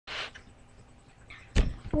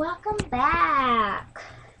Welcome back.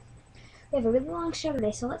 We have a really long show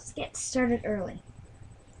today, so let's get started early.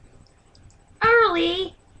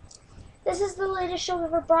 Early? This is the latest show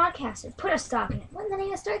ever broadcasted. Put a stop in it. When the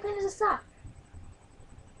name of Star Clan is a stop.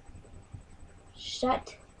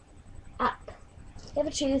 Shut up. We have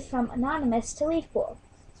a truth from Anonymous to Leaf Pool.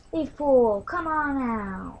 Leaf Pool, come on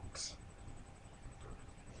out.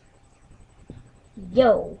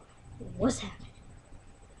 Yo, what's happening?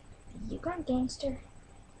 You gone gangster?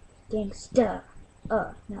 Gangsta.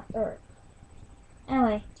 Not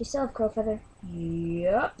Anyway, do you still have Crowfeather?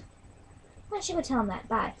 Yup. Why don't you go tell him that?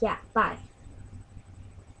 Bye. Yeah, bye.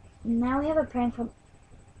 Now we have a prank from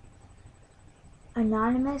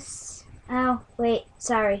Anonymous. Oh, wait,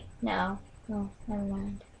 sorry. No, never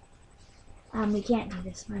mind. We can't do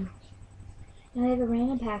this one. Now we have a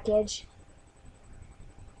random package.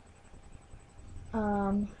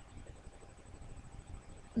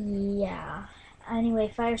 Yeah.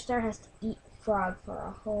 Anyway, Firestar has to eat frog for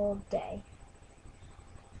a whole day.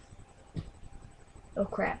 Oh,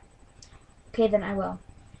 crap. Okay, then I will.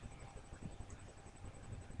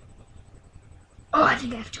 Oh, I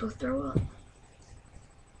think I have to go throw up.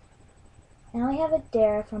 Now we have a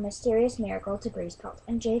dare from Mysterious Miracle to Breeze Pelt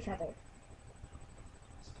and Jay Feather.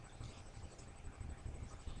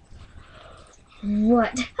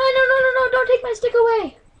 What? Oh, no, don't take my stick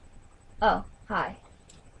away! Oh, hi.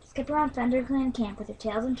 Skip around ThunderClan camp with your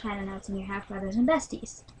tails and China nuts and your half-brothers and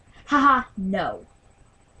besties. Haha, no.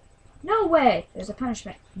 No way! There's a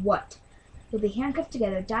punishment. What? You'll be handcuffed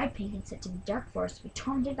together, dyed pink, and sent to the dark forest to be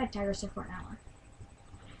tormented by Tiger for an hour.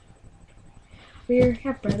 We're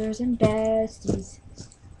half-brothers and besties.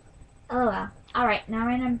 Oh well. Alright, now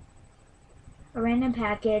a random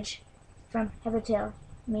package from Heathertail.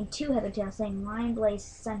 Two Heathertails saying Lion Blaze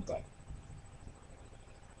sent it.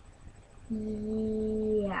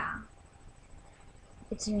 Yeah.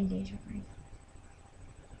 It's an engagement ring.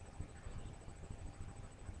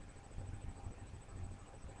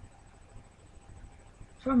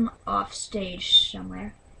 From off stage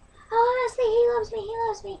somewhere. Oh, he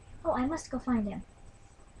loves me. Oh, I must go find him.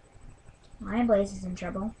 Lion Blaze is in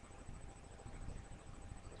trouble.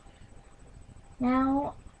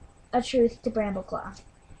 Now, a truth to Brambleclaw.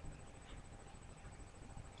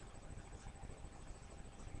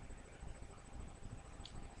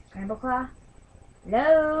 Brambleclaw?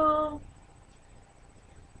 Hello?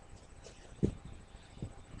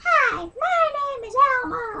 Hi, my name is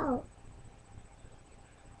Elmo.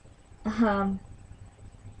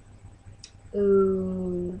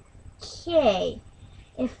 Okay.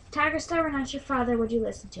 If Tigerstar were not your father, would you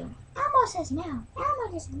listen to him? Elmo says no.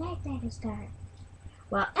 Elmo doesn't like Tigerstar.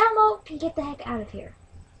 Well, Elmo can get the heck out of here.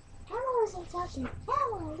 Elmo is insulted.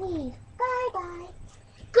 Elmo, leave. Bye-bye.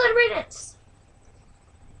 Good riddance.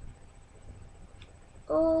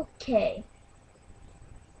 Okay.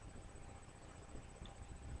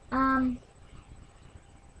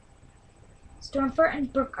 Stormfur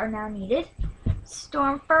and Brook are now needed.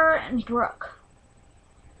 Stormfur and Brook.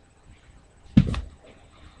 We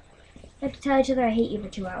have to tell each other I hate you for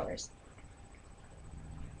 2 hours.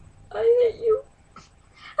 I hate you.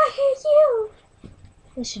 I hate you.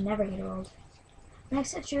 This should never get old.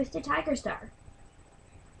 Next, a truth to Tigerstar.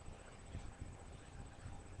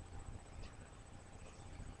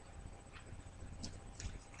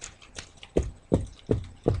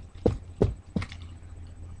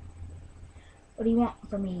 What do you want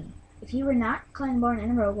from me? If you were not Clanborn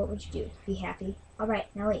and a rogue, what would you do? Be happy. Alright,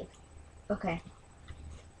 now leave. Okay.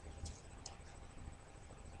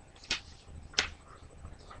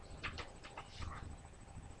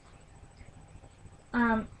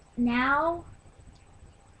 Now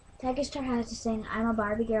Tigerstar has to sing I'm a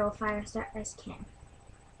Barbie Girl, Firestar as Ken.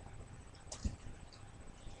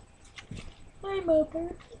 I'm a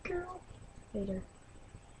Barbie Girl. Later.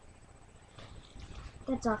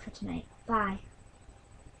 That's all for tonight. Bye.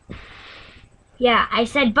 Yeah, I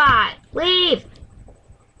said bye. Leave!